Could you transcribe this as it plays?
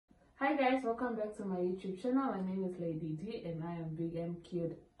Hi guys, welcome back to my YouTube channel. My name is Lady D and I am big and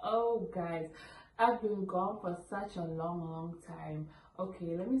cute. Oh guys, I've been gone for such a long time.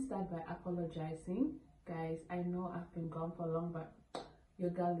 Okay, let me start by apologizing. Guys, I know I've been gone for long, but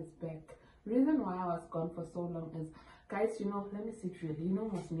your girl is back. Reason why I was gone for so long is, guys, let me sit real.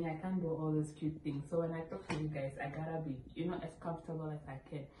 Most me, I can't do all these cute things. So when I talk to you guys, I gotta be, as comfortable as I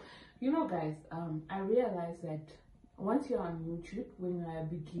can. Guys, I realized that once you're on YouTube, when you're a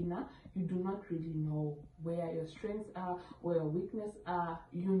beginner, you do not really know where your strengths are, where your weaknesses are,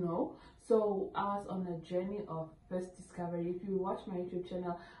 So I was on a journey of first discovery. If you watch my YouTube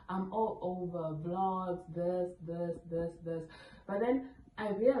channel, I'm all over vlogs, this. But then I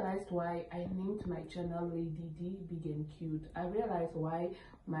realized why I named my channel Lady D Big and Cute. I realized why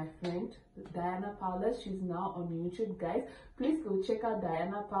my friend Diana Paulus, she's now on YouTube. Guys, please go check out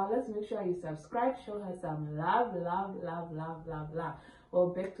Diana Paulus. Make sure you subscribe, show her some love. Well,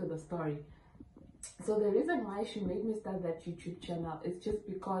 back to the story. So the reason why she made me start that YouTube channel is just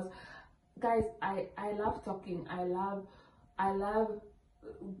because, guys, I love talking. I love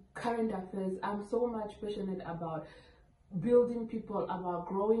current affairs. I'm so much passionate about building people, about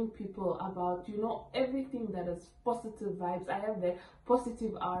growing people, about everything that is positive vibes. I have the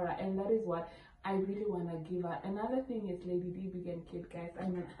positive aura, and that is what I really want to give out. Another thing is Lady D Big and Cute, guys.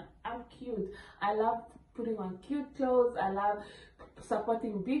 I'm cute. I love putting on cute clothes. I love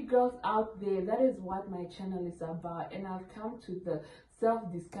supporting big girls out there. That is what my channel is about, and I've come to the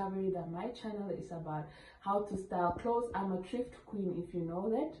self-discovery that my channel is about how to style clothes. I'm a thrift queen, if you know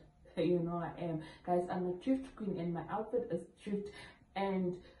that. I am, guys. I'm a thrift queen and my outfit is thrift.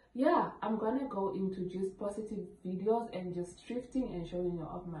 And yeah, I'm gonna go into just positive videos and just thrifting and showing you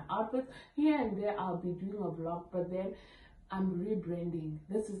off my outfits. Here and there I'll be doing a vlog, but then I'm rebranding.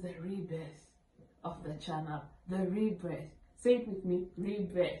 This is the rebirth of the channel. The rebirth. Say it with me,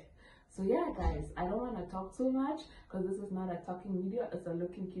 rebirth. So yeah, guys, I don't want to talk too much because this is not a talking video, it's a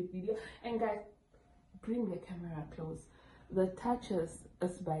looking cute video. And guys, bring the camera close. The touches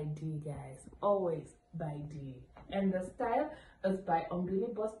is by D, guys. Always by D. And the style is by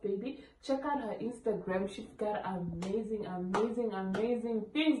Umbili Boss Baby. Check out her Instagram. She's got amazing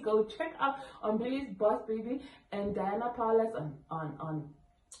things. Go check out Umbili's Boss Baby and Diana Paulus on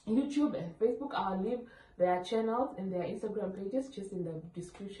YouTube and Facebook. I'll leave their channels and their Instagram pages just in the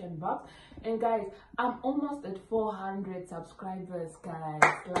description box. And guys, I'm almost at 400 subscribers, guys.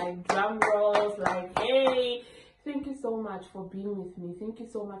 Like drum rolls, like hey. Thank you so much for being with me. Thank you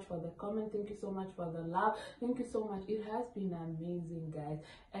so much for the comment. Thank you so much for the love. Thank you so much. It has been amazing, guys.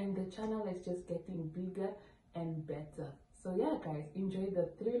 And the channel is just getting bigger and better. So yeah, guys, enjoy the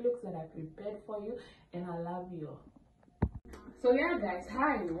 3 looks that I prepared for you. And I love you. So yeah, guys,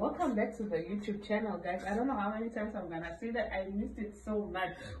 hi. Welcome back to the YouTube channel, guys. I don't know how many times I'm going to say that. I missed it so much.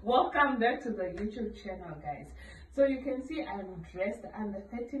 Welcome back to the YouTube channel, guys. So you can see I'm dressed under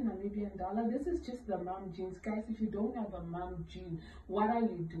 30 Namibian dollar. This is just the mom jeans, guys. If you don't have a mom jean, what are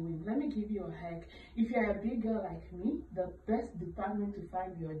you doing? Let me give you a hack. If you're a big girl like me, the best department to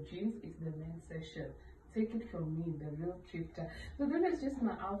find your jeans is the men's section. Take it from me, the real thrifter. So this is just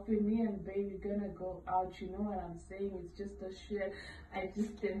my outfit. Me and baby gonna go out. You know what I'm saying? It's just a shirt. I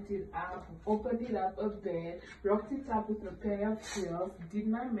just stamped it up, opened it up a bit, rocked it up with a pair of heels, did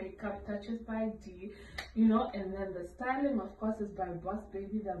my makeup, touches by D, and then the styling, of course, is by Boss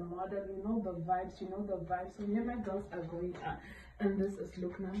Baby, the model. The vibes, the vibes. So here my girls are going out, and this is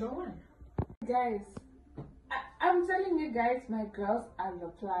look number 1. Guys, I'm telling you guys, my girls are the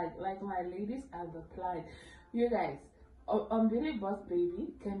plug, like my ladies are the plug. You guys, Umbili Boss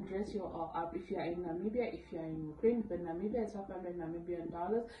Baby can dress you all up. If you're in Namibia, if you're in Ukraine, but Namibia is 500 Namibian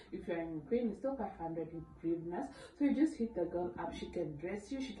dollars. If you're in Ukraine, it's still 500 hryvnias. So you just hit the girl up. She can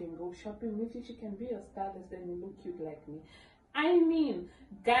dress you, she can go shopping with you, she can be your stylist and you look cute like me. I mean,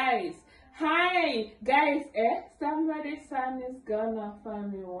 guys, hi, guys, somebody's son is gonna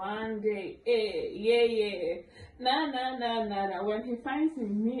find me one day, yeah, nah, when he finds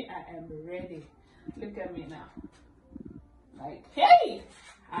me, I am ready. Look at me now, like, hey,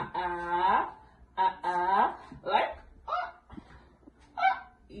 like,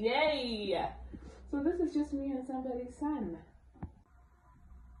 yay. So this is just me and somebody's son.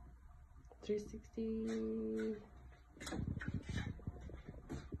 360.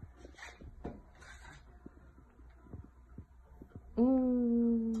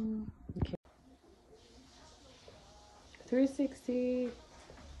 Okay. 360.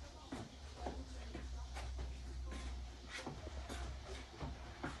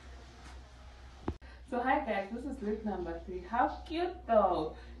 So hi guys, this is look number 3. How cute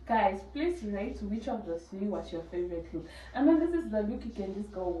though. Guys, please rate which of the three was your favorite look. I mean, this is the look you can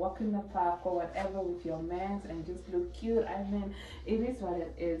just go walk in the park or whatever with your mans and just look cute. I mean, it is what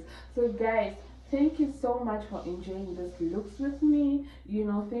it is. So guys, thank you so much for enjoying this looks with me. You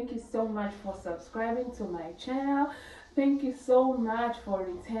know, thank you so much for subscribing to my channel. Thank you so much for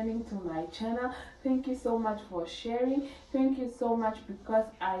returning to my channel. Thank you so much for sharing. Thank you so much, because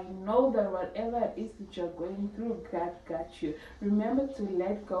I know that whatever it is that you're going through, God got you. Remember to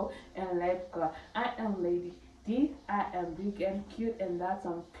let go and let God. I am Lady D. I am big and cute, and that's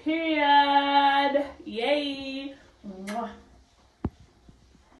on period. Yay! Mwah.